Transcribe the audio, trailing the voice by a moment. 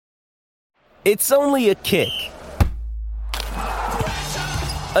It's only a kick,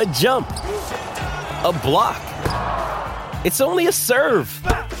 a jump, a block. It's only a serve.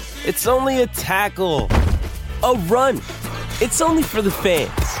 It's only a tackle, a run. It's only for the fans.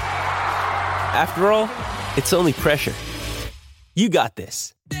 After all, it's only pressure. You got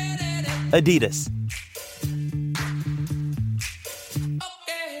this. Adidas.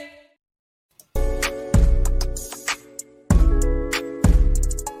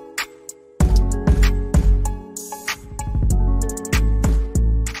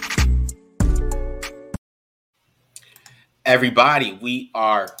 Everybody, we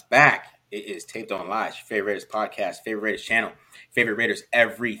are back. It is Taped On Live, your favorite Raiders podcast, favorite Raiders channel, favorite Raiders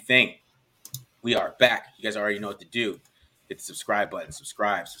everything. We are back. You guys already know what to do. Hit the subscribe button.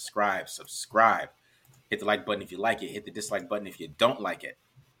 Subscribe. Hit the like button if you like it. Hit the dislike button if you don't like it.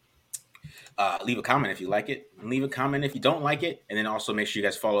 Leave a comment if you like it. And leave a comment if you don't like it. And then also make sure you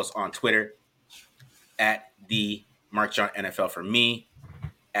guys follow us on Twitter at the Mark John NFL for me,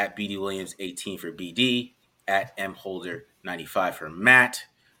 at BD Williams 18 for BD, at mholder95 for Matt,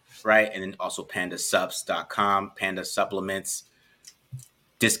 right? And then also pandasups.com, Panda Supplements,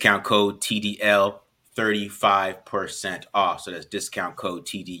 discount code TDL 35% off. So that's discount code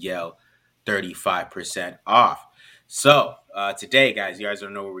TDL 35% off. So today, guys, you guys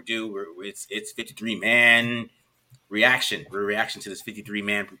don't know what we're doing. It's 53-man reaction. We're reaction to this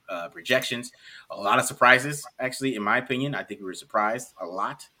 53-man projections. A lot of surprises, actually, in my opinion. I think we were surprised a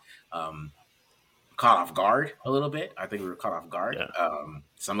lot. Caught off guard a little bit. I think we were caught off guard. Yeah.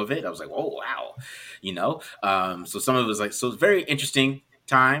 Some of it, I was like, "Oh, wow," So some of it was like, so it's very interesting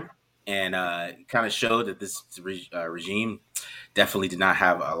time, and kind of showed that this regime definitely did not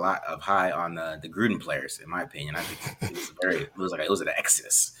have a lot of high on the Gruden players, in my opinion. I think it was an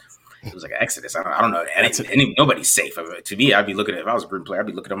exodus. It was like an exodus. I don't know. Nobody's safe. To me, I'd be looking at, if I was a Gruden player, I'd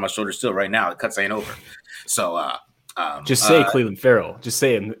be looking on my shoulder still right now. The cuts ain't over. So. Just say Cleveland Farrell. Just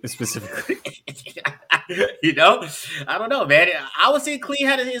say him specifically. I don't know, man. I would say Clee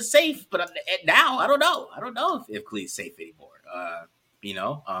had his safe, but now I don't know. I don't know if Clee's safe anymore. It's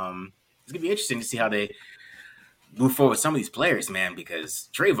gonna be interesting to see how they move forward with some of these players, man. Because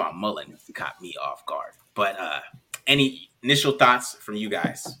Trayvon Mullen caught me off guard. But any initial thoughts from you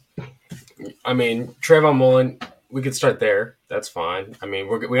guys? I mean, Trayvon Mullen. We could start there. That's fine. I mean,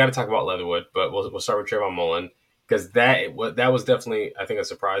 we got to talk about Leatherwood, but we'll start with Trayvon Mullen. Because that was definitely, I think, a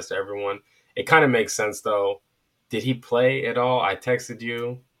surprise to everyone. It kind of makes sense, though. Did he play at all? I texted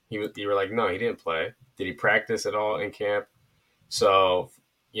you. You were like, no, he didn't play. Did he practice at all in camp? So,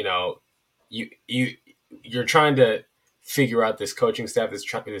 you're trying to figure out this coaching staff. This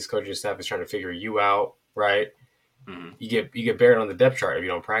coaching staff is trying to figure you out, right? Mm-hmm. You get buried on the depth chart if you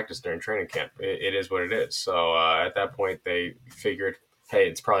don't practice during training camp. It is what it is. So at that point, they figured, hey,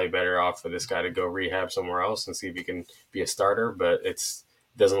 it's probably better off for this guy to go rehab somewhere else and see if he can be a starter, but it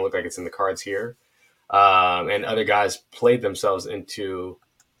doesn't look like it's in the cards here. And other guys played themselves into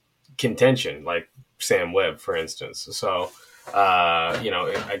contention, like Sam Webb, for instance. So,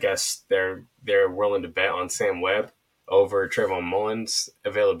 I guess they're willing to bet on Sam Webb over Trayvon Mullen's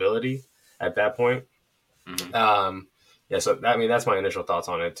availability at that point. Mm-hmm. So that's my initial thoughts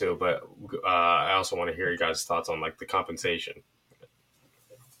on it too, but I also want to hear you guys' thoughts on like the compensation.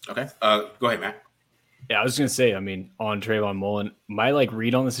 Okay. Go ahead, Matt. Yeah, I was going to say, I mean, on Trayvon Mullen, my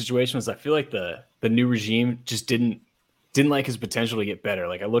read on the situation was I feel like the new regime just didn't like his potential to get better.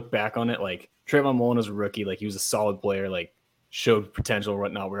 Like I look back on it, like Trayvon Mullen was a rookie, like he was a solid player, like showed potential and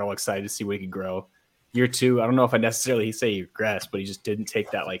whatnot. We're all excited to see what he could grow. Year two, I don't know if I necessarily say he regressed, but he just didn't take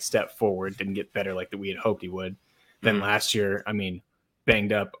that step forward, didn't get better like that we had hoped he would. Then last year, I mean,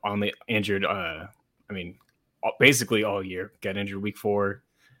 banged up on the injured. Basically all year, got injured week 4.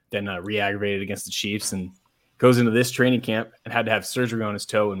 Then re-aggravated against the Chiefs and goes into this training camp and had to have surgery on his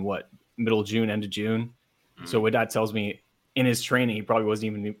toe in middle of June, end of June. Mm-hmm. So what that tells me, in his training, he probably wasn't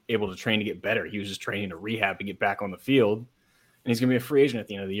even able to train to get better. He was just training to rehab to get back on the field. And he's going to be a free agent at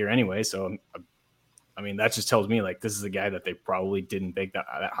the end of the year anyway. So, I mean, that just tells me this is a guy that they probably didn't think that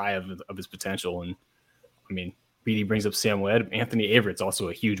high of his potential. And I mean, BD brings up Sam Webb. Anthony Averett's also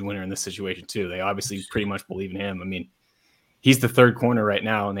a huge winner in this situation too. They obviously pretty much believe in him. I mean, he's the third corner right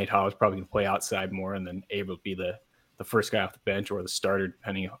now, and Nate Hobbs probably going to play outside more, and then Avery will be the first guy off the bench or the starter,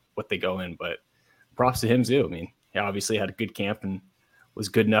 depending on what they go in. But props to him, too. I mean, he obviously had a good camp and was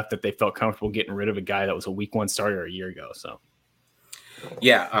good enough that they felt comfortable getting rid of a guy that was a week 1 starter a year ago. So,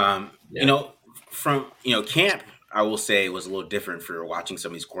 from camp, I will say it was a little different for watching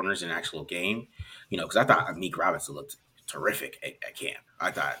some of these corners in actual game, because I thought Meek Robinson looked terrific at camp. I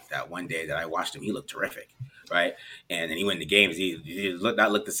thought that one day that I watched him, he looked terrific. right? And then he went into games. He did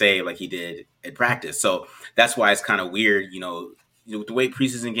not look the same like he did at practice. So that's why it's kind of weird, the way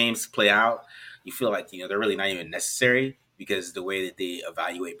preseason games play out. You feel like they're really not even necessary because the way that they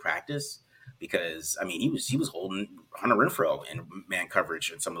evaluate practice. Because I mean, he was holding Hunter Renfrow in man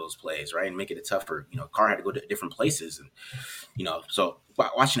coverage in some of those plays, right, and making it tougher. Carr had to go to different places, and so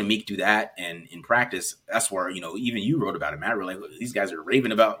watching Amik do that and in practice, that's where even you wrote about it, Matt. We're like, these guys are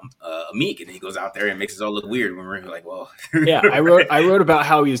raving about Amik, and then he goes out there and makes us all look weird when we're like, well, yeah. I wrote about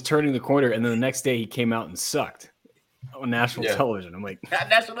how he was turning the corner, and then the next day he came out and sucked on national television. I'm like,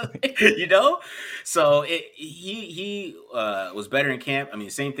 national, So he was better in camp. I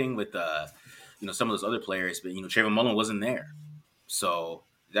mean, same thing with some of those other players, but Trayvon Mullen wasn't there, so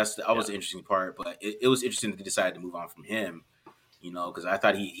that was the interesting part. But it was interesting that they decided to move on from him, because I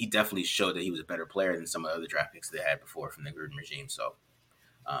thought he definitely showed that he was a better player than some of the other draft picks they had before from the Gruden regime. So,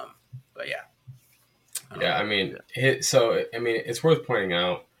 but yeah, I mean, it's worth pointing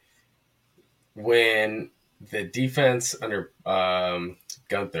out when the defense under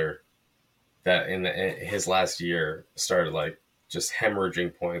Gunther that in his last year started like just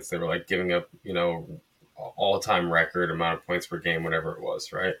hemorrhaging points. They were like giving up, all-time record amount of points per game, whatever it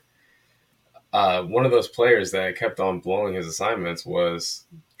was, right? One of those players that kept on blowing his assignments was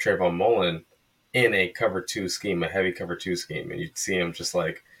Trayvon Mullen in a cover 2 scheme, a heavy cover 2 scheme. And you'd see him just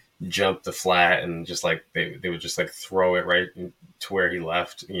like jump the flat and just like they would just like throw it right to where he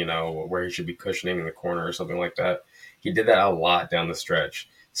left, where he should be cushioning in the corner or something like that. He did that a lot down the stretch.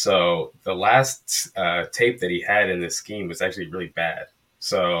 So the last tape that he had in this scheme was actually really bad.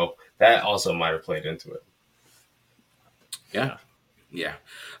 So that also might have played into it. Yeah.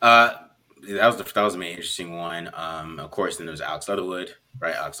 That was a main interesting one. Of course, then there was Alex Leatherwood,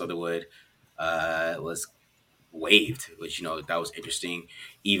 right? Alex Leatherwood was waived, which that was interesting,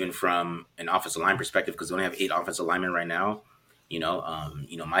 even from an offensive line perspective, because they only have 8 offensive linemen right now.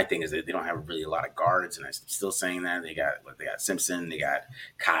 My thing is that they don't have really a lot of guards, and I'm still saying that they got Simpson, they got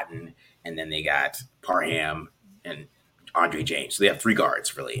Cotton, and then they got Parham and Andre James. So they have 3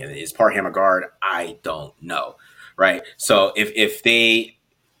 guards really. And is Parham a guard? I don't know, right? So if they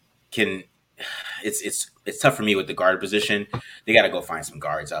can, it's tough for me with the guard position. They got to go find some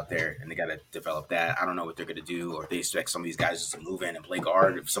guards out there, and they got to develop that. I don't know what they're going to do, or if they expect some of these guys just to move in and play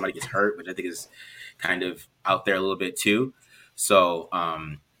guard if somebody gets hurt, which I think is kind of out there a little bit too. So,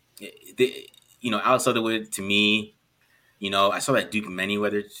 Alex Leatherwood, to me, I saw that Duke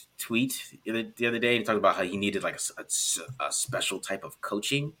Manyweather tweet the other day and talked about how he needed like a special type of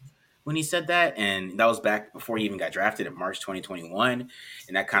coaching when he said that. And that was back before he even got drafted in March 2021.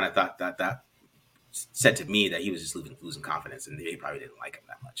 And that kind of thought that said to me that he was just losing confidence, and they probably didn't like him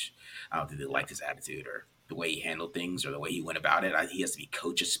that much. I don't think they liked his attitude or the way he handled things or the way he went about it. He has to be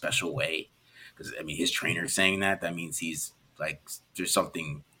coached a special way, because his trainer saying that means he's like, there's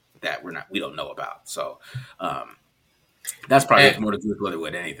something that we don't know about. So that's probably more to do with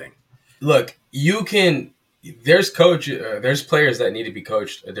Leatherwood than anything. Look, there's players that need to be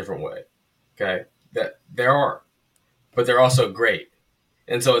coached a different way. Okay. That there are, but they're also great.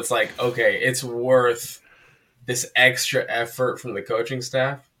 And so it's like, okay, it's worth this extra effort from the coaching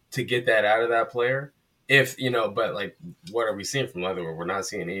staff to get that out of that player. But like, what are we seeing from Leatherwood? We're not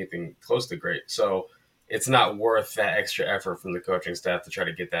seeing anything close to great. So it's not worth that extra effort from the coaching staff to try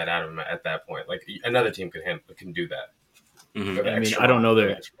to get that out of him at that point. Like another team can do that. Mm-hmm. I don't know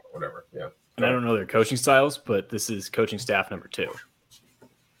their whatever. Yeah, and I don't know their coaching styles, but this is coaching staff number 2.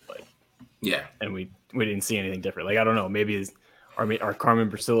 And we didn't see anything different. Like, I don't know. Maybe are Carmen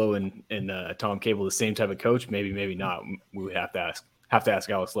Brasillo and Tom Cable the same type of coach? Maybe not. We would have to ask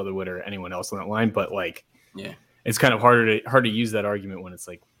Alex Leatherwood or anyone else on that line. But like, it's kind of hard to use that argument when it's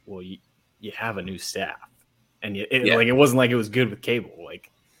like, well, you have a new staff, and it wasn't like it was good with Cable,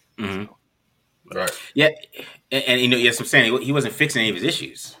 like, right? Yeah, and yes, I'm saying he wasn't fixing any of his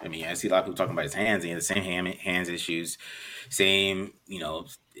issues. I mean, I see a lot of people talking about his hands. He had the same hands issues, same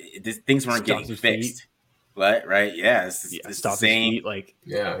things weren't getting fixed. What? Right? Yeah, it's the same. Feet, like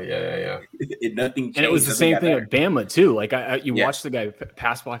nothing changed. And it was the same thing at Bama too. Like you watch the guy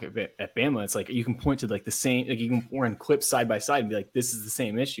pass block at Bama. It's like you can point to like the same. Like you can run clips side by side and be like, this is the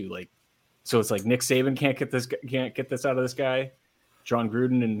same issue. Like. So it's like Nick Saban can't get this out of this guy. John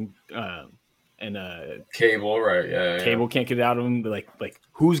Gruden and Cable, right? Yeah. Cable can't get it out of him. But like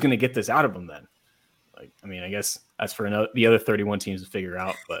who's going to get this out of him then? Like, I mean, I guess that's for the other 31 teams to figure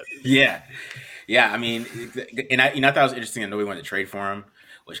out. But yeah. I mean, and I thought it was interesting. I know we wanted to trade for him,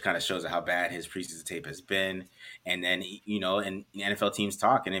 which kind of shows how bad his preseason tape has been. And then and the NFL teams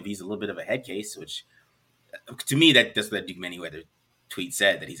talk, and if he's a little bit of a head case, which to me that's what Duke Manyweather tweet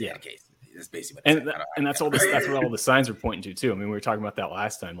said, that he's a head case. That's basically what I'm saying. And that's that's what all the signs are pointing to too. I mean, we were talking about that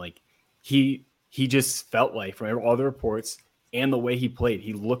last time. Like he just felt like from all the reports and the way he played,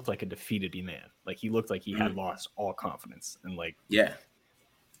 he looked like a defeated man. Like he looked like he had lost all confidence. And like, yeah.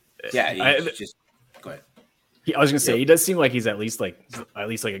 Go ahead. I was gonna say he does seem like he's at least like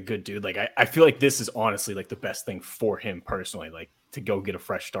a good dude. Like I feel like this is honestly like the best thing for him personally, like to go get a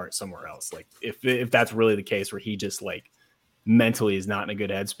fresh start somewhere else. Like if that's really the case where he just like mentally is not in a good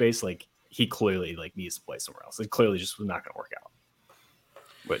headspace, like he clearly like needs to play somewhere else. It clearly just was not going to work out.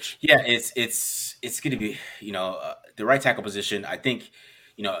 Which it's going to be the right tackle position. I think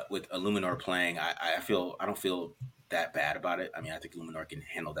with Illuminor playing, I don't feel that bad about it. I mean, I think Illuminor can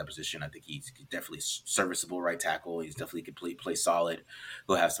handle that position. I think he's definitely serviceable right tackle. He's definitely can play solid.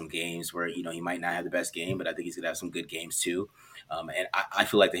 He'll have some games where he might not have the best game, but I think he's gonna have some good games too. And I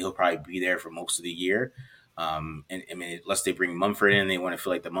feel like that he'll probably be there for most of the year. And I mean, unless they bring Mumford in, they want to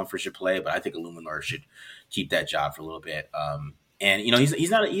feel like the Mumford should play, but I think Illuminor should keep that job for a little bit. And he's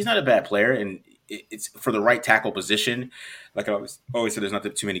not a bad player, and it's for the right tackle position. Like I always said, there's not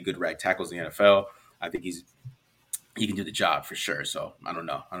too many good right tackles in the NFL. I think he can do the job for sure. So I don't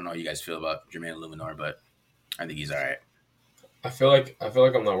know how you guys feel about Jermaine Illuminor, but I think he's all right. I feel like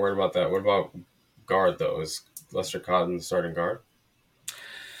I'm not worried about that. What about guard though? Is Lester Cotton the starting guard?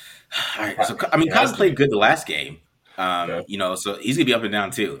 All right. So I mean, Cotton played good the last game. So he's gonna be up and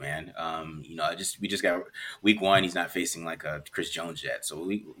down too, man. We just got week 1. He's not facing like a Chris Jones yet. So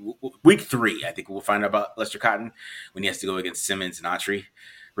week 3, I think we'll find out about Lester Cotton when he has to go against Simmons and Autry.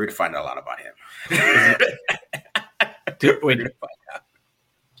 We're gonna find out a lot about him.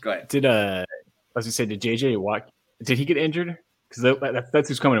 Go ahead. Did JJ Watt? Did he get injured? Because that's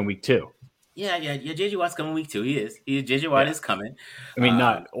who's coming in week 2. Yeah. JJ Watt's coming week 2. He is. JJ Watt is coming. I mean,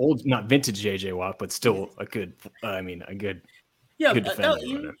 not vintage JJ Watt, but still a good. Good. Yeah, good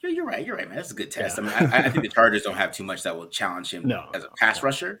defender. You're right, man. That's a good test. Yeah. I mean, I think the Chargers don't have too much that will challenge him as a pass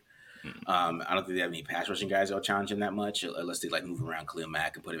rusher. I don't think they have any pass rushing guys that will challenge him that much, unless they like move around Khalil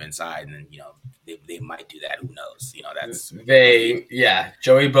Mack and put him inside, and then they might do that. Who knows?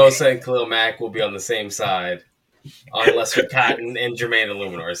 Joey Bosa and Khalil Mack will be on the same side on Lester Cotton and Jermaine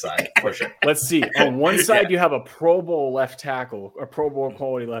Illuminor's side for sure. Let's see. On one side you have a Pro Bowl left tackle, a Pro Bowl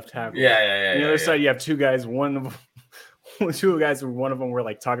quality left tackle. Yeah. On the other side you have two guys. One of them were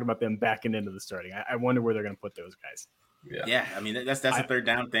like talking about them backing into the starting. I wonder where they're going to put those guys. Yeah, I mean that's a third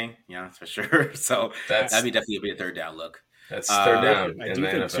down thing, for sure. So that'd be definitely a third down look. That's third down. I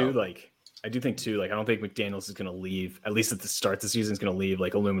do think too. I don't think McDaniels is going to leave. At least at the start of the season, is going to leave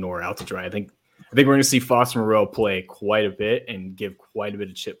like Illuminor out to dry. I think we're going to see Foster Moreau play quite a bit and give quite a bit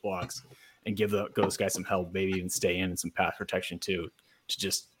of chip blocks and give those guys some help, maybe even stay in and some pass protection too, to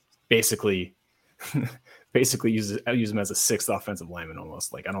just basically use him as a 6th offensive lineman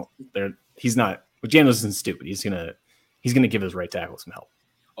almost. Like he's not. McDaniels isn't stupid. He's gonna give his right tackle some help.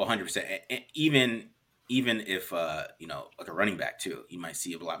 100%. Even if like a running back too, you might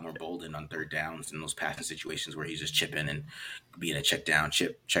see a lot more Bolden on third downs in those passing situations where he's just chipping and being a check down,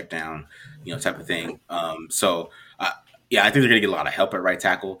 type of thing. I think they're gonna get a lot of help at right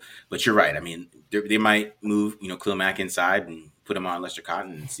tackle. But you're right. I mean, they might move Khalil Mack inside and put him on Lester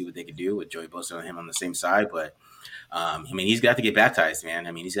Cotton and see what they could do with Joey Bosa and him on the same side. But he's got to get baptized, man.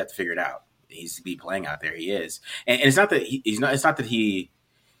 I mean, he's got to figure it out. He's to be playing out there. He is, and it's not that it's not that he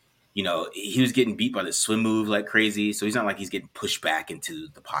was getting beat by the swim move like crazy. So he's not like he's getting pushed back into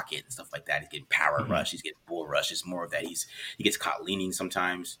the pocket and stuff like that. He's getting power rush. He's getting bull rush. It's more of that. He gets caught leaning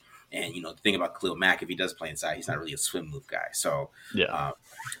sometimes. And the thing about Khalil Mack, if he does play inside, he's not really a swim move guy. So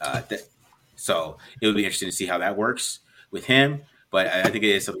so it would be interesting to see how that works with him. But I think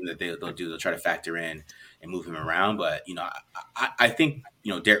it is something that they'll do. They'll try to factor in and move him around. But, I think,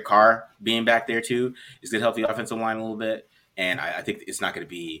 Derek Carr being back there too is going to help the offensive line a little bit. And I think it's not going to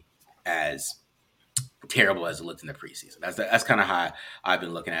be as terrible as it looked in the preseason. That's kind of how I've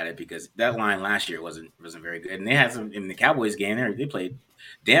been looking at it, because that line last year wasn't very good. And they had some in the Cowboys game there. They played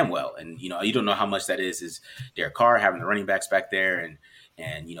damn well. And, you don't know how much that is Derek Carr having the running backs back there and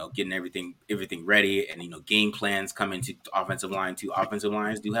getting everything ready, and game plans come into offensive line too. Offensive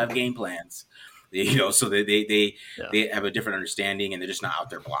lines do have game plans, so they have a different understanding, and they're just not out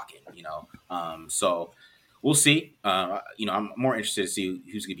there blocking. So we'll see. I'm more interested to see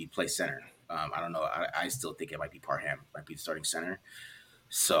who's going to be play center. I don't know. I still think it might be Parham, might be the starting center.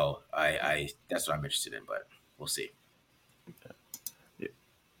 So I that's what I'm interested in, but we'll see.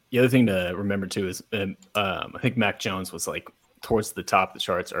 The other thing to remember too is I think Mac Jones was like towards the top of the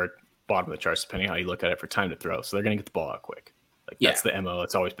charts or bottom of the charts, depending on how you look at it, for time to throw. So they're going to get the ball out quick. That's the MO.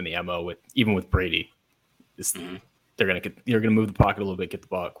 It's always been the MO even with Brady. They're you're gonna move the pocket a little bit, get the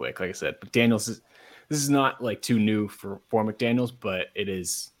ball quick. Like I said, McDaniels this is not like too new for McDaniels, but it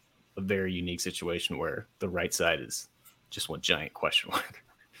is a very unique situation where the right side is just one giant question mark.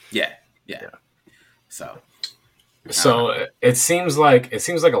 Yeah. So it seems like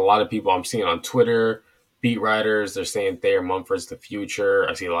a lot of people I'm seeing on Twitter, beat writers, they're saying Thayer Mumford's the future.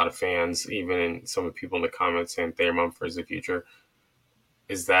 I see a lot of fans, even some of the people in the comments saying Thayer Mumford's the future.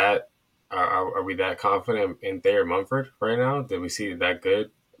 Is that are we that confident in Thayer Mumford right now? Did we see that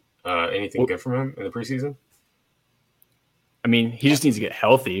good? Anything good from him in the preseason? I mean, he just needs to get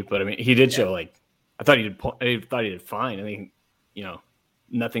healthy, but I mean, he did show like I thought he did fine. I think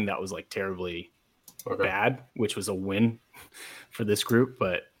nothing that was like terribly bad, which was a win for this group.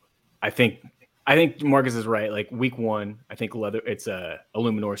 But I think Marcus is right. Like week 1, I think it's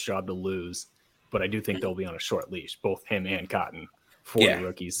Illuminor's job to lose, but I do think they'll be on a short leash, both him and Cotton for the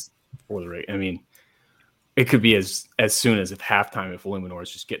rookies. I mean, it could be as soon as at halftime if Illuminor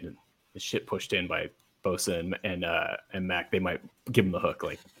is just getting the shit pushed in by Bosa and Mac, they might give him the hook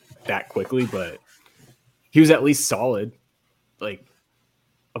like that quickly. But he was at least solid. Like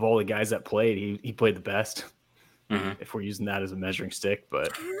of all the guys that played, he played the best. If we're using that as a measuring stick,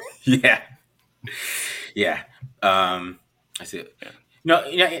 but yeah. I see it. Yeah. No,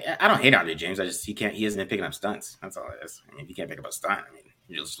 I don't hate Andre James. He hasn't been picking up stunts. That's all it is. I mean, if you can't pick up a stunt, I mean,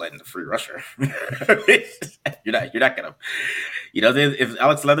 you're just letting the free rusher. You're not gonna, if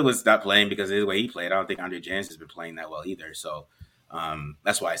Alex Leather was not playing because of the way he played, I don't think Andre James has been playing that well either. So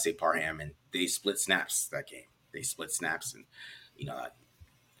that's why I say Parham, and they split snaps that game. They split snaps, and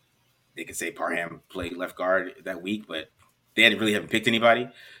they could say Parham played left guard that week, but they haven't picked anybody.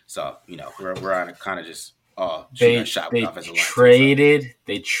 So we're on a kind of just. Oh, they traded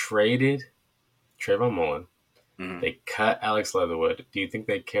Trayvon Mullen. They cut Alex Leatherwood. Do you think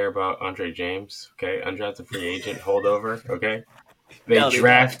they care about Andre James? Okay, undrafted free agent holdover. Okay, they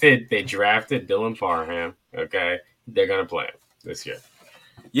drafted Dylan Parham. Okay, they're gonna play him this year.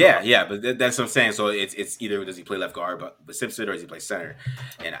 Yeah, but that's what I'm saying. So it's either does he play left guard, but Simpson, or does he play center?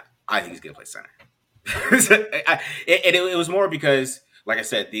 And I think he's gonna play center. It was more because, like I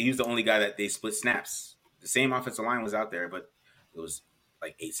said, he was the only guy that they split snaps. The same offensive line was out there, but it was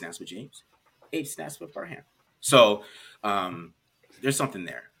like 8 snaps with James, 8 snaps with Parham. So there's something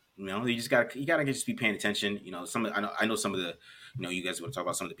there. You gotta just be paying attention. I know some of the, you guys want to talk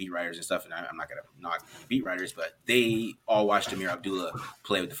about some of the beat writers and stuff, and I'm not gonna knock beat writers, but they all watched Amir Abdullah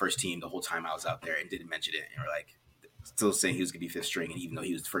play with the first team the whole time I was out there and didn't mention it, and were like still saying he was gonna be 5th string, and even though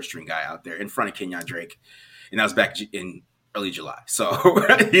he was the 1st string guy out there in front of Kenyon Drake, and that was back in early July. So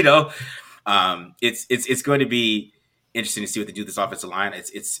it's going to be interesting to see what they do with this offensive line.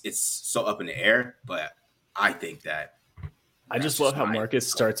 It's so up in the air, but I think that I just love how Marcus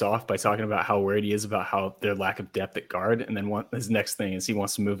starts off by talking about how worried he is about how their lack of depth at guard, and then his next thing is he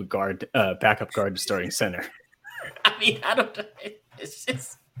wants to move a backup guard to starting center. I mean, I don't know. It's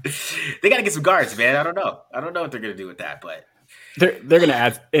just they got to get some guards, man. I don't know what they're going to do with that, but they're going to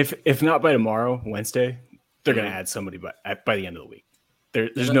add if not by tomorrow, Wednesday, they're going to add somebody by the end of the week.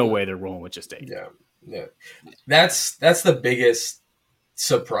 There's no way they're rolling with just 8. Yeah. That's the biggest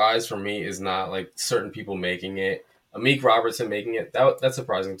surprise for me is not like certain people making it. Amik Robertson making it. That's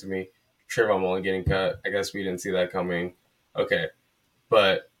surprising to me. Trayvon Mullen getting cut. I guess we didn't see that coming. Okay.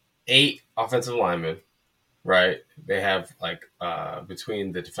 But 8 offensive linemen, right? They have like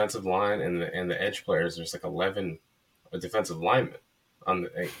between the defensive line and the edge players, there's like 11 defensive linemen on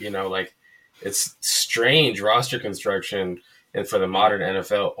the, it's strange roster construction. And for the modern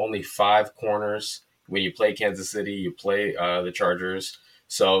NFL, only 5 corners. When you play Kansas City, you play the Chargers.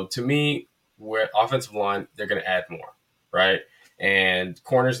 So to me, where offensive line, they're going to add more, right? And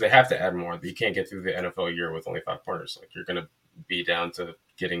corners, they have to add more. You can't get through the NFL year with only 5 corners. Like you're going to be down to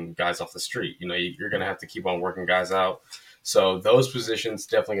getting guys off the street. You're going to have to keep on working guys out. So those positions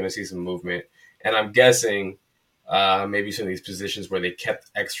definitely going to see some movement. And I'm guessing maybe some of these positions where they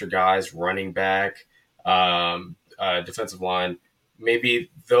kept extra guys, running back, defensive line,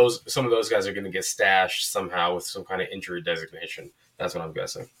 maybe some of those guys are going to get stashed somehow with some kind of injury designation. That's what I'm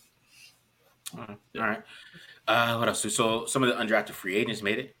guessing. All right. What else? So some of the undrafted free agents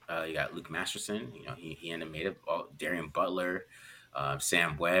made it. You got Luke Masterson. He ended up made it. Darian Butler,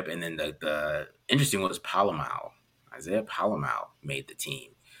 Sam Webb, and then the interesting was Isaiah Palomal made the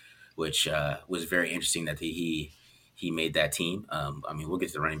team, which was very interesting that he made that team. I mean, we'll get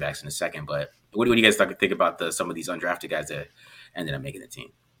to the running backs in a second, but what do you guys think about some of these undrafted guys that ended up making the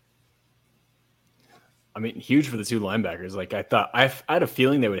team? I mean, huge for the 2 linebackers. Like I had a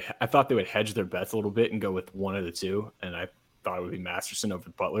feeling I thought they would hedge their bets a little bit and go with one of the 2, and I thought it would be Masterson over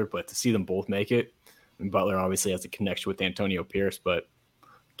Butler. But to see them both make it, And Butler obviously has a connection with Antonio Pierce, but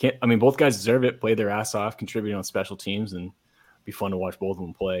both guys deserve it, play their ass off, contribute on special teams, and be fun to watch both of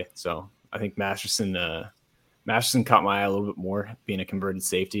them play. So I think Masterson caught my eye a little bit more, being a converted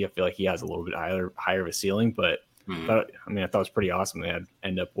safety. I feel like he has a little bit higher of a ceiling, but I thought it was pretty awesome. They had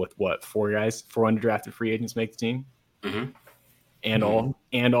end up with four undrafted free agents make the team, and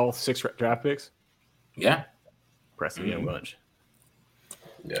all 6 draft picks. Yeah, impressive young bunch.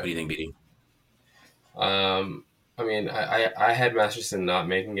 Yeah. What do you think, BD? I had Masterson not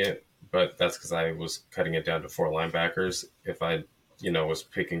making it, but that's because I was cutting it down to 4 linebackers. If I, was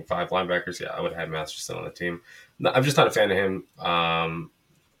picking 5 linebackers, I would have had Masterson on the team. No, I'm just not a fan of him.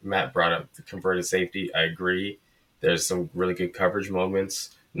 Matt brought up the converted safety. I agree. There's some really good coverage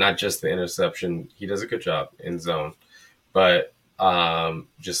moments, not just the interception. He does a good job in zone, but I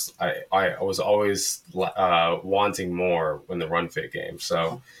was always wanting more in the run fit game.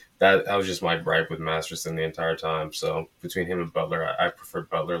 So that was just my gripe with Masterson the entire time. So between him and Butler, I preferred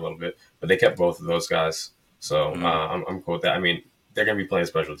Butler a little bit, but they kept both of those guys. So I'm cool with that. I mean, they're going to be playing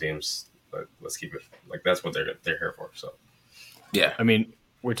special teams, but let's keep it like that's what they're here for. So yeah, I mean,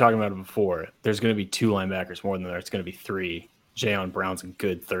 we're talking about it before. There's going to be 2 linebackers more than there's going to be 3. Jayon Brown's a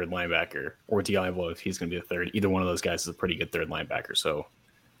good third linebacker, or Diablo if he's going to be the third. Either one of those guys is a pretty good third linebacker. So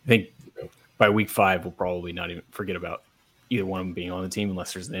I think by week 5, we'll probably not even forget about either one of them being on the team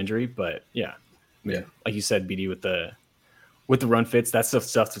unless there's an injury. But yeah, like you said, BD, with the run fits, that's the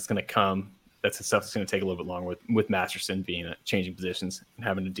stuff that's going to come. That's the stuff that's going to take a little bit longer with Masterson being changing positions and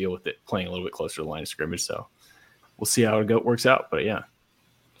having to deal with it, playing a little bit closer to the line of scrimmage. So we'll see how it works out. But yeah.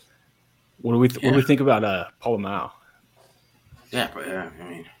 What do we think about Polamalu? Yeah, but I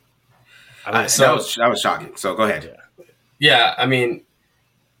mean, that was shocking. So go ahead. Yeah, I mean,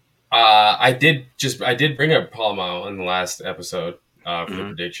 I did bring up Polamalu in the last episode for the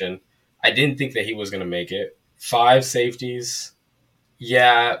prediction. I didn't think that he was going to make it. 5 safeties.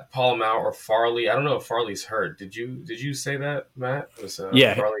 Yeah, Polamalu or Farley. I don't know if Farley's hurt. Did you say that, Matt?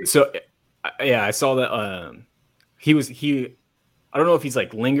 Farley? So I saw that. He. I don't know if he's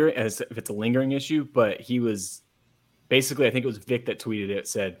like if it's a lingering issue, but he was basically, I think it was Vic that tweeted it,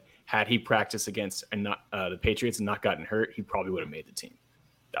 said, had he practiced against the Patriots and not gotten hurt, he probably would have made the team.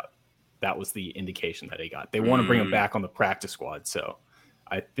 That was the indication that he got. They want to bring him back on the practice squad. So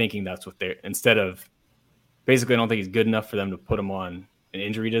I'm thinking that's what instead of basically, I don't think he's good enough for them to put him on an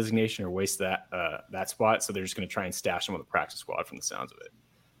injury designation or waste that spot. So they're just going to try and stash him on the practice squad from the sounds of it.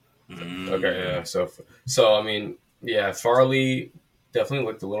 Okay. Yeah. So, I mean, yeah, Farley definitely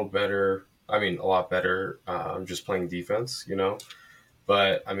looked a little better. I mean, a lot better just playing defense,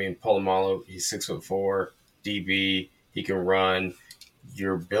 But, I mean, Polamalu, he's 6'4", DB. He can run.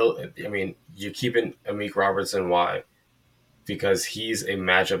 You're keeping Amik Robertson. Why? Because he's a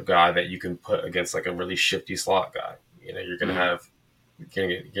matchup guy that you can put against like a really shifty slot guy. You're going to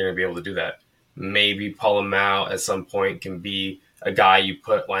be able to do that. Maybe Polamalu at some point can be a guy you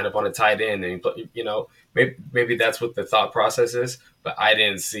line up on a tight end and maybe that's what the thought process is, but I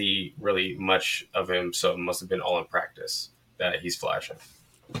didn't see really much of him, so it must have been all in practice that he's flashing.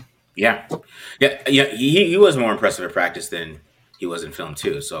 Yeah. He was more impressive in practice than he was in film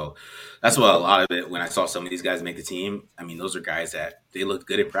too. So that's what a lot of it. When I saw some of these guys make the team, I mean, those are guys that they looked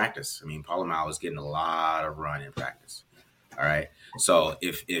good in practice. I mean, Polamalu was getting a lot of run in practice. All right. So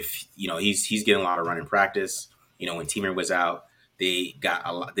if he's getting a lot of run in practice, when Teamer was out, they got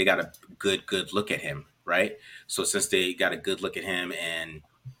a good look at him, right? So since they got a good look at him and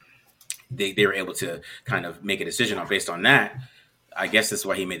they were able to kind of make a decision based on that, I guess that's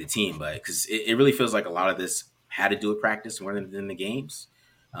why he made the team. But because it really feels like a lot of this had to do with practice more than the games.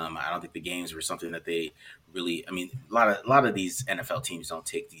 I don't think the games were something that they really. I mean, a lot of these NFL teams don't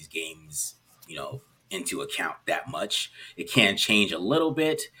take these games, into account that much. It can change a little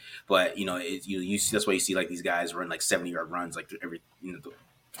bit, but you see, that's why you see like these guys run like 70-yard runs like every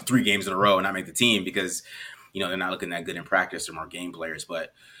 3 games in a row and not make the team because they're not looking that good in practice. They're more game players,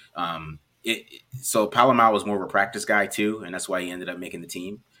 but so Polamalu was more of a practice guy too, and that's why he ended up making the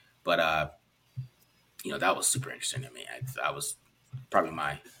team. But that was super interesting to me. That was probably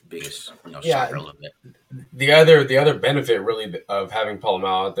my biggest shocker a little bit. The other benefit really of having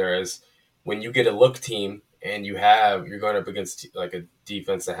Polamalu out there is when you get a look team and you're going up against like a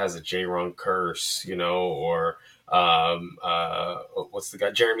defense that has a J-Ron Curse, or what's the guy,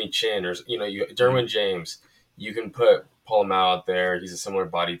 Jeremy Chin, or Derwin James, you can put Polamalu out there. He's a similar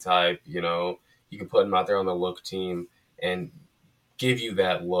body type. You can put him out there on the look team and give you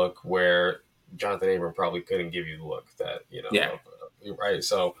that look where Jonathan Abram probably couldn't give you the look that right.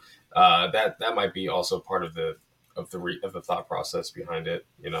 So that might be also part of the of the thought process behind it.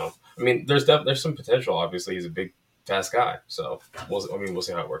 I mean, there's some potential. Obviously, he's a big, fast guy. So we'll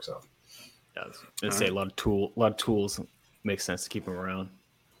see how it works out. Yeah, I was gonna say a lot of tools makes sense to keep him around.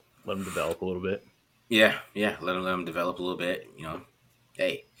 Let him develop a little bit. Yeah. Let him develop a little bit.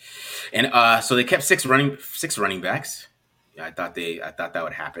 Hey, and so they kept six running backs. I thought that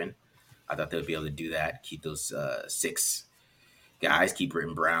would happen. I thought they would be able to do that. Keep those 6 guys. Keep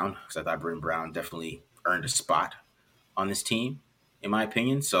Britton Brown, because I thought Britton Brown definitely earned a spot on this team, in my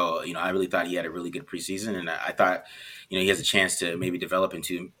opinion. So I really thought he had a really good preseason, and I thought he has a chance to maybe develop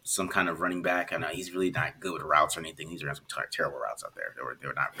into some kind of running back. I know he's really not good with routes or anything. He's run some terrible routes out there. They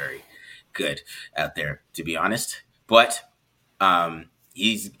were not very good out there, to be honest. But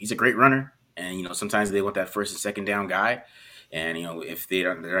he's a great runner, and sometimes they want that first and second down guy. And if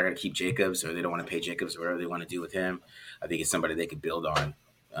they're not going to keep Jacobs, or they don't want to pay Jacobs, or whatever they want to do with him, I think it's somebody they could build on,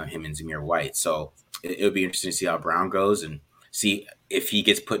 him and Zamir White. So it would be interesting to see how Brown goes and see if he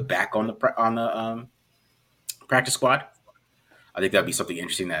gets put back on the practice squad. I think that'd be something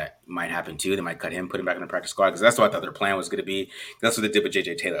interesting that might happen too. They might cut him, put him back in the practice squad, because that's what I thought their plan was going to be. That's what they did with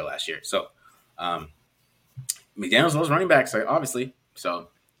JJ Taylor last year. So McDaniels loves running backs, obviously. So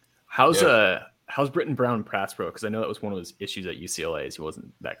how's Britton Brown in pass pro? Because I know that was one of his issues at UCLA, is he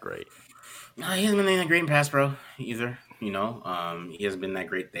wasn't that great. No, he hasn't been that great in pass pro either. He hasn't been that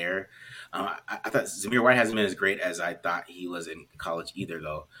great there. I thought Zamir White hasn't been as great as I thought he was in college either,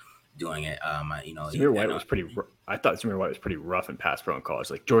 though. Doing it, Zamir White was pretty. I thought Zamir White was pretty rough in pass pro in college.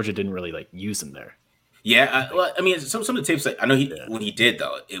 Like Georgia didn't really use him there. Yeah, well, I mean, some of the tapes, I know when he did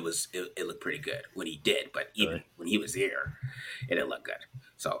though, it looked pretty good when he did, but even when he was there, it didn't look good.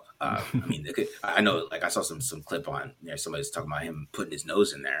 So I mean, I know, I saw some clip on there. Somebody's talking about him putting his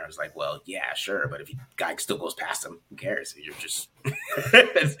nose in there. I was like, well, yeah, sure, but if the guy still goes past him, who cares? You're just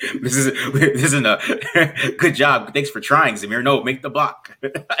this isn't a good job. Thanks for trying, Zamir. No, make the block.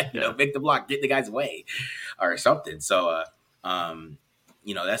 Make the block. Get the guy's way, or something. So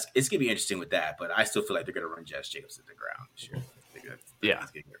it's gonna be interesting with that. But I still feel like they're gonna run Josh Jacobs to the ground this year.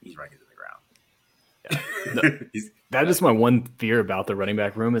 He's running to the ground. Yeah. That is my one fear about the running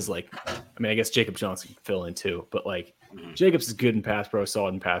back room is I guess Jacob Johnson can fill in too, but Jacobs is good in pass pro,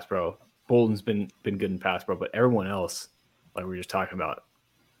 solid in pass pro. Bolden's been good in pass pro, but everyone else, like we were just talking about,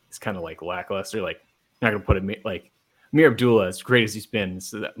 is kind of lackluster. Not going to put him Amir Abdullah, as great as he's been,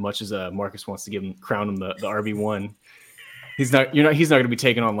 so that much as Marcus wants to crown him the RB1. He's not going to be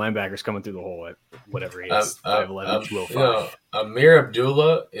taking on linebackers coming through the hole at whatever he is, 5'11", 205. Amir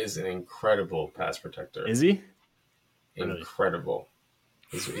Abdullah is an incredible pass protector. Is he? Incredible.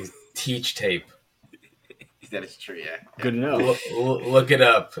 He's teach tape. That is true, yeah. Good to know. Look it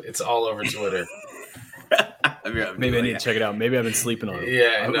up. It's all over Twitter. Maybe I need to check it out. Maybe I've been sleeping on it.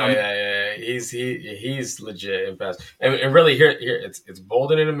 Yeah. He's legit in pass. And really here it's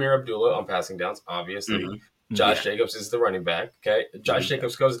Bolden and Amir Abdullah on passing downs, obviously. Mm-hmm. Josh Jacobs is the running back. Okay. Josh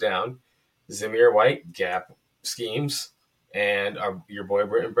Jacobs goes down. Zamir White, gap schemes. And your boy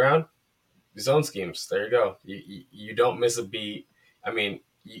Britton Brown, zone schemes. There you go. You don't miss a beat. I mean,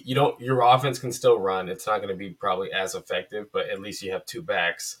 your offense can still run. It's not going to be probably as effective, but at least you have 2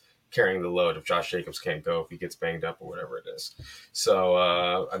 backs carrying the load if Josh Jacobs can't go, if he gets banged up or whatever it is.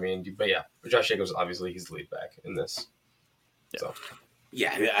 So, but yeah, Josh Jacobs, obviously he's the lead back in this. Yeah. So.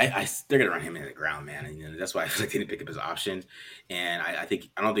 Yeah, they're going to run him into the ground, man. And that's why I feel like they didn't pick up his option. And I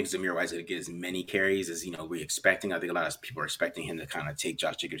don't think Zamir White's going to get as many carries as, we're expecting. I think a lot of people are expecting him to kind of take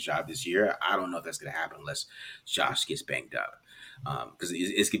Josh Jacobs' job this year. I don't know if that's going to happen unless Josh gets banged up. Because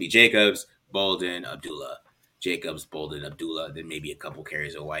it's going to be Jacobs, Bolden, Abdullah. Jacobs, Bolden, Abdullah, then maybe a couple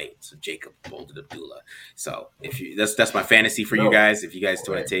carries of White. So Jacob, Bolden, Abdullah. So that's my fantasy for you guys. If you guys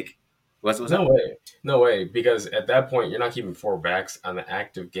want to take No way, because at that point you're not keeping 4 backs on the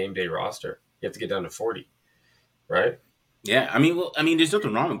active game day roster. You have to get down to 40, right? Yeah, I mean, there's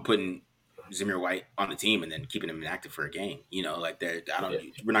nothing wrong with putting Zamir White on the team and then keeping him inactive for a game. We're not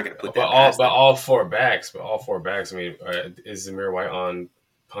going to put that. But all four backs. I mean, is Zamir White on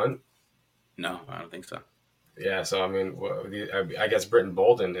punt? No, I don't think so. Yeah, so I mean, I guess Britton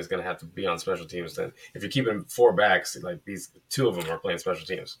Bolden is going to have to be on special teams then. If you're keeping 4 backs, these 2 of them are playing special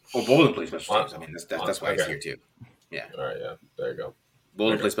teams. Well, Bolden plays special teams. I mean, that's why he's here too. Yeah. All right. Yeah. There you go.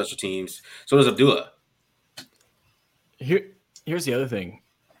 Bolden plays special teams. So does Abdullah. Here's the other thing: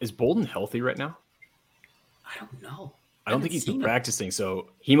 is Bolden healthy right now? I don't know. I don't think he's been practicing, so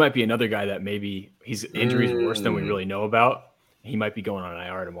he might be another guy that maybe his injury is worse than we really know about. He might be going on an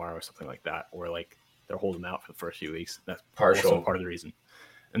IR tomorrow or something like that, or they're holding him out for the first few weeks. That's also part of the reason.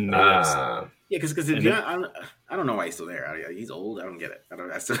 And maybe that's Yeah, because I don't know why he's still there. He's old. I don't get it. I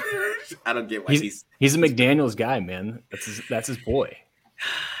don't get why he's a McDaniels guy, man. That's his boy.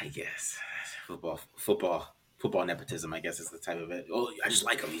 I guess football nepotism. I guess is the type of it. Oh, I just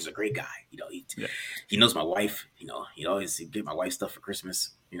like him. He's a great guy. He knows my wife. He always get my wife stuff for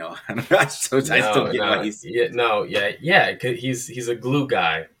Christmas. I still get why he's He's a glue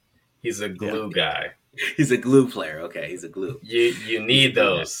guy. He's a glue guy. He's a glue player. Okay, he's a glue. You need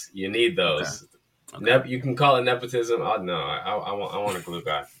those. You need those. Okay. You can call it nepotism. I want a glue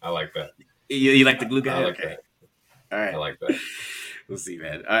guy. I like that. You like the glue guy? Like okay. That. All right. I like that. We'll see,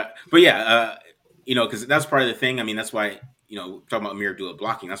 man. But yeah, because that's part of the thing. I mean, that's why talking about Ameer Abdullah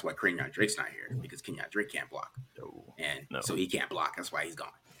blocking. That's why Kenyon Drake's not here, because Kenyon Drake can't block, so he can't block. That's why he's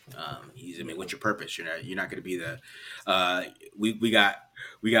gone. What's your purpose? You're not going to be the. We got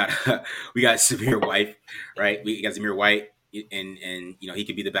Zamir White, right? We got Zamir White, and he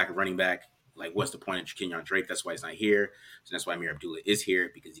could be the backup running back. Like, what's the point of Kenyon Drake? That's why he's not here. So that's why Ameer Abdullah is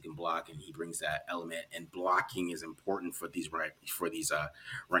here, because he can block and he brings that element. And blocking is important for these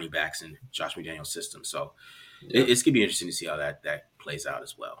running backs in Josh McDaniel's system. So it's gonna be interesting to see how that plays out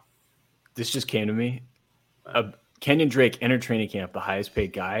as well. This just came to me. Kenyon Drake entered training camp, the highest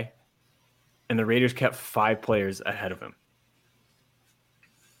paid guy, and the Raiders kept 5 players ahead of him.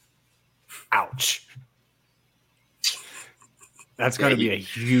 Ouch. That's got to be a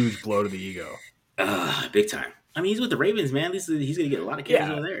huge blow to the ego. Big time. I mean, he's with the Ravens, man. He's going to get a lot of carries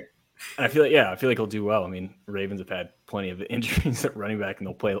over there. And I feel like he'll do well. I mean, Ravens have had plenty of injuries at running back, and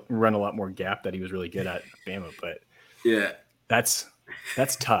they'll run a lot more gap that he was really good at Bama. But yeah, that's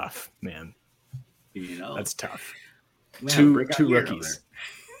tough, man. That's tough. Man, two rookies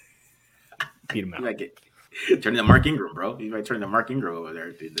beat him out. Turn into Mark Ingram, bro. You might turn into Mark Ingram over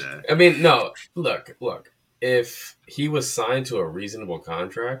there. I mean, no. Look. If he was signed to a reasonable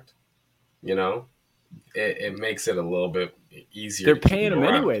contract, it makes it a little bit easier. They're paying him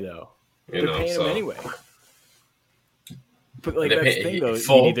anyway, though. They're paying him anyway. But that's the thing, though.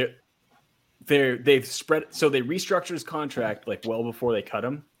 They've spread. So they restructured his contract well before they cut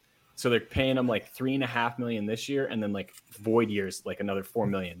him. So they're paying him $3.5 million this year, and then void years another $4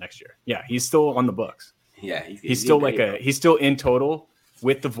 million next year. Yeah, he's still on the books. Yeah, he's still he's still in total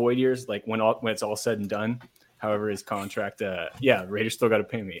with the void years, when it's all said and done. However, his contract, Raiders still got to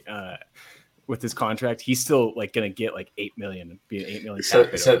pay me. With his contract, he's still gonna get $8 million, be an $8 million.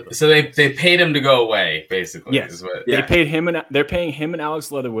 So they paid him to go away, basically. Yes, they paid him, and they're paying him and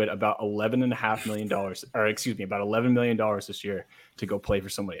Alex Leatherwood about $11.5 million, or excuse me, about $11 million this year to go play for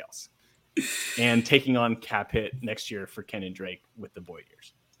somebody else, and taking on cap hit next year for Kenyon Drake with the void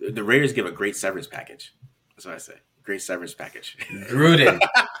years. The Raiders give a great severance package. That's what I say. Great severance package. Gruden.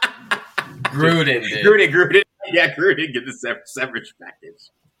 Gruden. Yeah, Gruden get the severance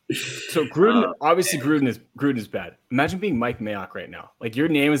package. So Gruden is bad. Imagine being Mike Mayock right now. Your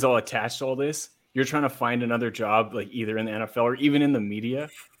name is all attached to all this. You're trying to find another job, either in the NFL or even in the media,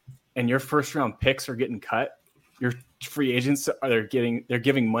 and your first round picks are getting cut. Your free agents they're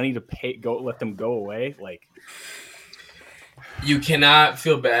giving money to let them go away. You cannot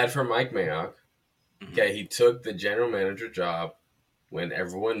feel bad for Mike Mayock. Okay, he took the general manager job when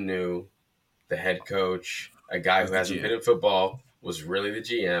everyone knew the head coach, a guy who hasn't been in football, was really the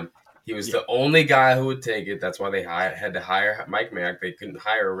GM. He was the only guy who would take it. That's why they had to hire Mike Mayock. They couldn't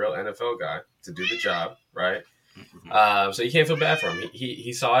hire a real NFL guy to do the job, right? Mm-hmm. So you can't feel bad for him.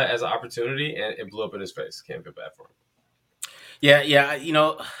 He saw it as an opportunity, and it blew up in his face. Can't feel bad for him. Yeah.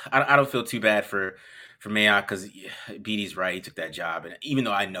 I don't feel too bad for Mayock, because BD's right. He took that job, and even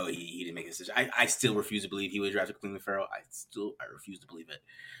though I know he didn't make a decision, I still refuse to believe he would draft Cleveland Farrell. I refuse to believe it.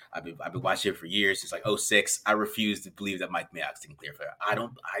 I've been watching it for years since 2006. I refuse to believe that Mike Mayock's taking Cleveland Farrell. I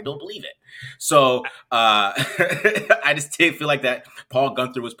don't believe it. So I just feel like that Paul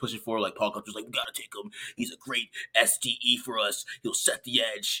Gunther was pushing for. Paul Gunther's we gotta take him. He's a great SDE for us. He'll set the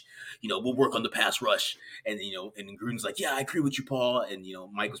edge. We'll work on the pass rush. And and Gruden's yeah, I agree with you, Paul. And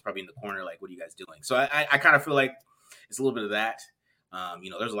Mike was probably in the corner what are you guys doing? So I kind of feel like it's a little bit of that.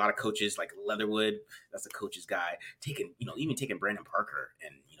 There's a lot of coaches like Leatherwood. That's a coach's guy. Even taking Brandon Parker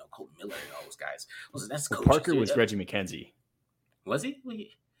and Colton Miller and all those guys. That's coaches. Parker was Reggie McKenzie. Was he?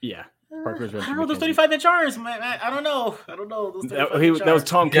 Yeah, Parker was Reggie. I don't know those 35-inch arms, man. I don't know. That was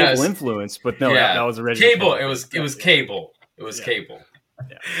Tom Cable influence, but no, that was a Reggie Cable. McKenzie. It was Cable. It was Cable.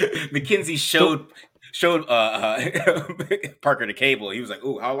 Yeah. McKenzie showed Parker to Cable. He was like,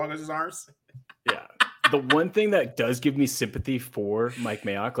 "Ooh, how long is his arms?" Yeah. The one thing that does give me sympathy for Mike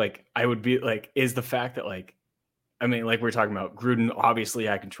Mayock, I would be is the fact that we were talking about, Gruden obviously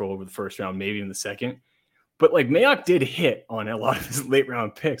had control over the first round, maybe in the second, But like Mayock did hit on a lot of his late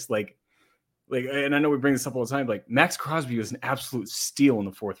round picks. Like, and I know we bring this up all the time. Like Max Crosby was an absolute steal in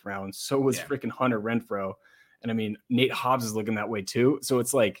the 4th round. So was freaking Hunter Renfrow. And I mean, Nate Hobbs is looking that way too. So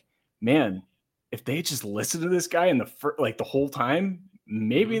it's like, man, if they just listened to this guy in the whole time,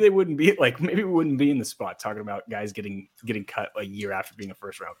 maybe they wouldn't be maybe we wouldn't be in the spot talking about guys getting cut a year after being a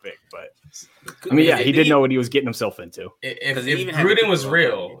 1st round pick. But I mean, he did know what he was getting himself into. If Gruden was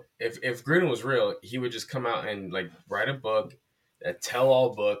real, if Gruden was real, he would just come out and like write a book, a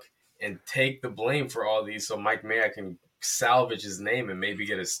tell-all book, and take the blame for all these, so Mike Mayock can salvage his name and maybe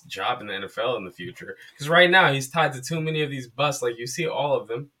get a job in the NFL in the future. Because right now he's tied to too many of these busts. Like you see all of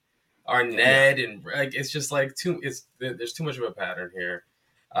them. Arnett and like it's just like there's too much of a pattern here.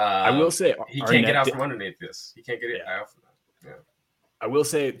 I will say he can't get out from underneath this. He can't get out from that. Yeah. I will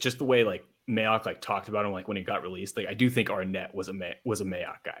say just the way like Mayock like talked about him like when he got released. Like I do think Arnett was a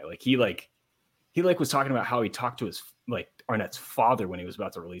Mayock guy. Like he was talking about how he talked to his like Arnett's father when he was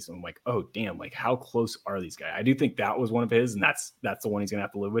about to release him. I'm like, oh damn, like how close are these guys? I do think that was one of his, and that's the one he's gonna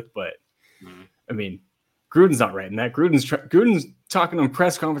have to live with. But I mean, Gruden's not writing that. Gruden's talking on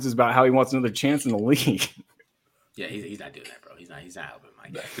press conferences about how he wants another chance in the league. Yeah, he's not doing that, bro. He's not helping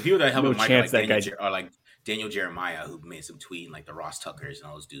Mike. The people that help Mike are like Daniel Jeremiah, who made some tweet, like the Ross Tuckers and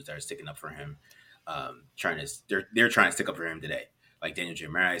all those dudes that are sticking up for him. They're trying to stick up for him today. Like Daniel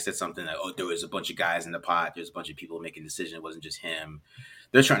Jeremiah said something like, "Oh, there was a bunch of guys in the pot. There's a bunch of people making decisions. It wasn't just him."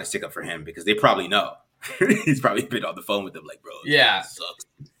 They're trying to stick up for him because they probably know. He's probably been on the phone with them, like, "Bro, sucks."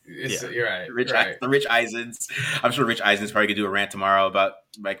 You're right. Rich Eisens. I'm sure Rich Eisens probably could do a rant tomorrow about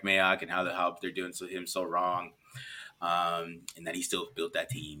Mike Mayock and how they're doing him so wrong, and that he still built that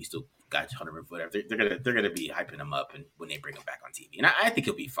team. He still got Hunter and whatever. They're gonna be hyping him up and when they bring him back on TV. And I think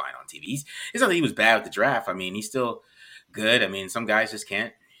he'll be fine on TV. It's not that he was bad with the draft. I mean, he's still good. I mean, some guys just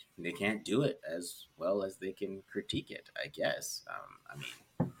can't do it as well as they can critique it, I guess. I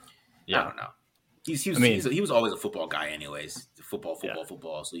don't know. He was always a football guy, anyways.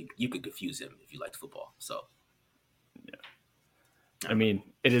 Football. So you could confuse him if you liked football. So, yeah. I mean,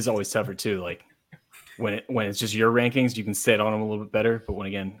 it is always tougher too. Like when it's just your rankings, you can sit on them a little bit better. But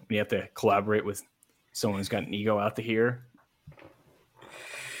when you have to collaborate with someone who's got an ego out the here,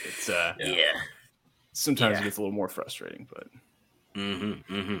 it's sometimes it gets a little more frustrating. But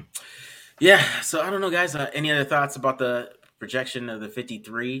yeah. So I don't know, guys. Any other thoughts about the projection of the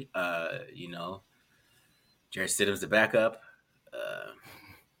 53? Jarrett Stidham's the backup.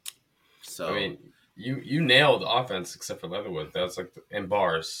 So I mean, you nailed offense except for Leatherwood. That's like in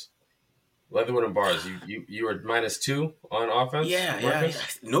bars. Leatherwood and bars. You were -2 on offense. Yeah.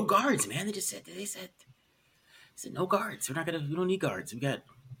 No guards, man. They said no guards. We don't need guards.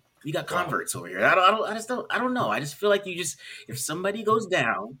 We got converts over here. I don't know. I just feel like if somebody goes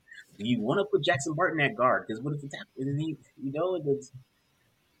down, you want to put Jackson Barton at guard because what if it's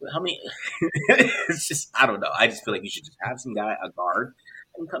how many? It's just I don't know. I just feel like you should just have some guy a guard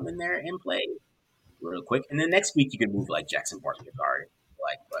and come in there and play real quick, and then next week you can move like Jackson Barton to guard.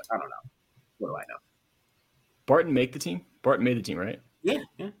 But I don't know. What do I know? Barton made the team. Barton made the team, right? Yeah.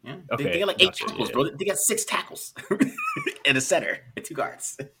 Okay. They got like 8 tackles, bro. They got 6 tackles and a center and 2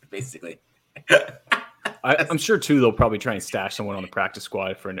 guards, basically. I'm sure too. They'll probably try and stash someone on the practice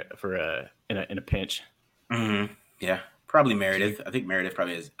squad in a pinch. Mm-hmm. Yeah. Probably Meredith. I think Meredith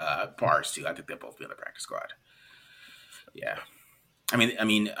probably has bars too. I think they'll both be on the practice squad. Yeah. I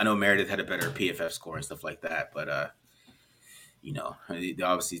mean, I know Meredith had a better PFF score and stuff like that, but they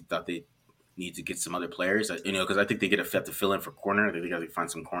obviously thought they need to get some other players. Because I think they have to fill in for corner. I think they got to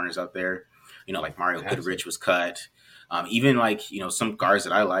find some corners out there. Like Mario Goodrich was cut. Even like some guards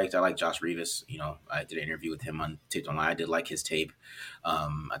that I liked. I like Josh Rivas. I did an interview with him on Taped Online. I did like his tape.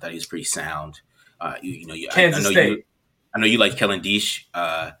 I thought he was pretty sound. Kansas State. I know you like Kellen Diesch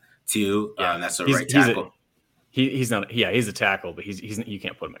too. Yeah. That's the right tackle. He's not. Yeah, he's a tackle, but he's you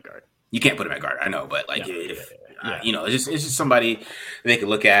can't put him at guard. You can't put him at guard. I know, but it's just somebody they could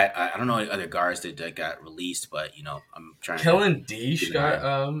look at. I don't know any other guards that got released, but I'm trying. Kellen Diesch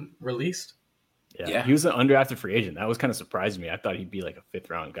got released. Yeah, he was an undrafted free agent. That was kind of surprising me. I thought he'd be like a 5th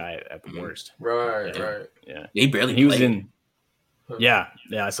round guy at the worst. Right. Yeah, he barely. He was in. Yeah,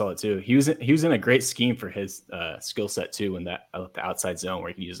 I saw it too. He was in a great scheme for his skill set too. In that the outside zone where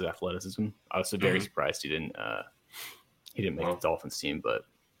he could use his athleticism. I was very surprised he didn't make the Dolphins team. But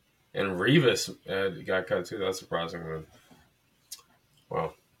and Rivas got cut too. That's surprising.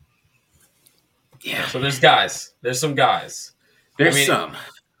 Wow. Yeah. So there's guys. There's some guys. There's some.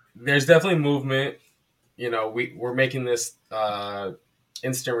 There's definitely movement. We're making this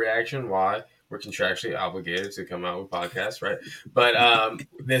instant reaction. Why? We're contractually obligated to come out with podcasts, right? But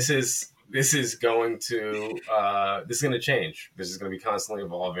this is this is going to change. This is going to be constantly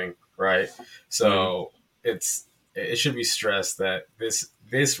evolving, right? So it should be stressed that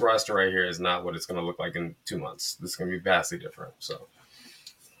this roster right here is not what it's going to look like in 2 months. This is going to be vastly different. So,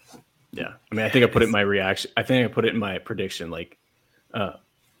 yeah, I mean, I think I put it in my reaction. I think I put it in my prediction. Like,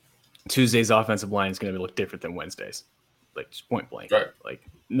 Tuesday's offensive line is going to look different than Wednesday's. Like, just point blank. Right. Like,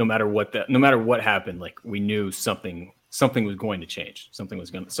 no matter what happened, like we knew something was going to change. Someone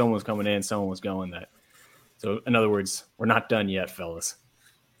was coming in, someone was going. That. So, in other words, we're not done yet, fellas.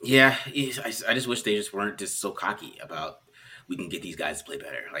 Yeah, I just wish they just weren't just so cocky about we can get these guys to play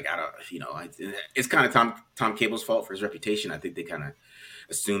better. Like it's kind of Tom Cable's fault for his reputation. I think they kind of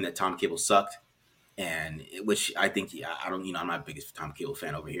assumed that Tom Cable sucked, and which I think I'm not the biggest Tom Cable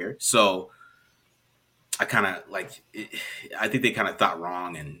fan over here, so I kind of I think they kind of thought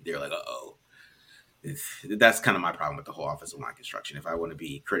wrong, and they're like, uh-oh. That's kind of my problem with the whole offensive line construction. If I want to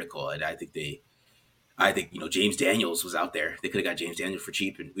be critical, I think James Daniels was out there. They could have got James Daniels for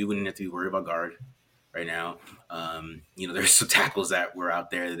cheap, and we wouldn't have to be worried about guard right now. There's some tackles that were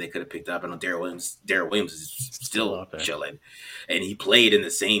out there that they could have picked up. I know Darrell Williams is still chilling, and he played in the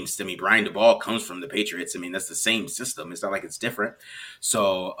same. I mean, Brian DeBall comes from the Patriots. I mean, that's the same system. It's not like it's different.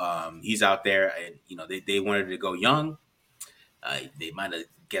 So he's out there, and they wanted to go young. They might have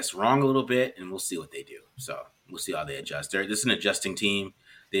guessed wrong a little bit, and we'll see what they do. So we'll see how they adjust. This is an adjusting team.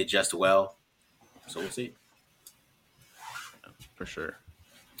 They adjust well. So we'll see. For sure.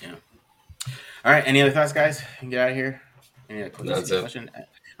 Yeah. All right. Any other thoughts, guys? We can get out of here. Any other questions?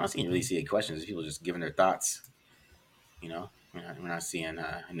 I don't really see any questions. People just giving their thoughts. We're not seeing.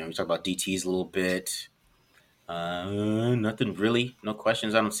 We talk about DTs a little bit. Nothing really. No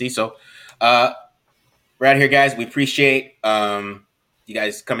questions. I don't see. So, we're out of here, guys. We appreciate you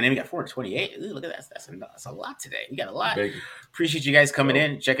guys coming in. We got 428. Ooh, look at that. That's a lot today. We got a lot. Appreciate you guys coming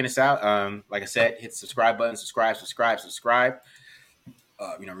in, checking us out. Like I said, hit the subscribe button. Subscribe.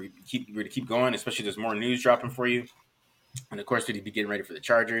 We're going to keep going, especially there's more news dropping for you. And of course, we'll be getting ready for the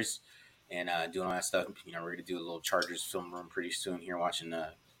Chargers and doing all that stuff. We're going to do a little Chargers film room pretty soon here, watching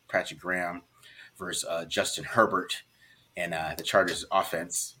Patrick Graham versus Justin Herbert and the Chargers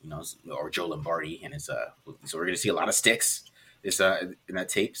offense, or Joe Lombardi. And so we're going to see a lot of sticks in that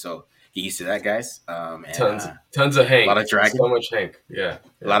tape. So get used to that, guys. And, tons of Hank. A lot of Dragon. So much Hank. Yeah.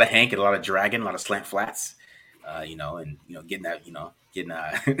 A lot of Hank and a lot of Dragon, a lot of slant flats. Getting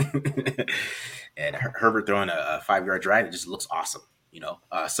that, and Herbert throwing a 5-yard drag that just looks awesome,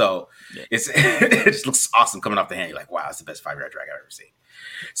 So it just looks awesome coming off the hand. You're like, wow, it's the best 5-yard drag I've ever seen.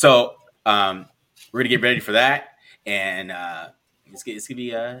 So we're gonna get ready for that, and it's gonna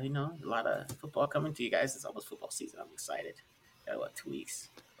be a lot of football coming to you guys. It's almost football season. I'm excited. Got 2 weeks.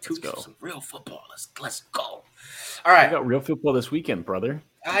 Let's go. Some real football. Let's go. All right. We got real football this weekend, brother.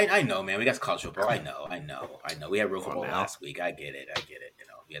 I know, man. We got college football. I know. We had real football last week. I get it.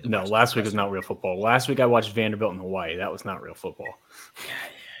 No, last week was not real football. Last week I watched Vanderbilt in Hawaii. That was not real football. Yeah.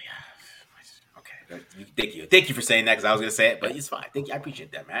 Okay. Thank you for saying that, because I was going to say it, but it's fine. Thank you. I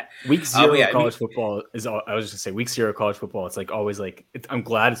appreciate that, Matt. Week 0 college football is. I was just going to say week 0 college football. It's like always like I'm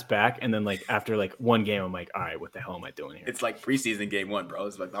glad it's back, and then like after like one game, I'm like, all right, what the hell am I doing here? It's like preseason game 1, bro.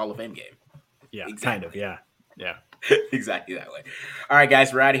 It's like the Hall of Fame game. Yeah, kind of. Yeah. Exactly that way. All right,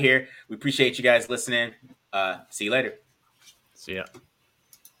 guys, we're out of here. We appreciate you guys listening. See you later. See ya.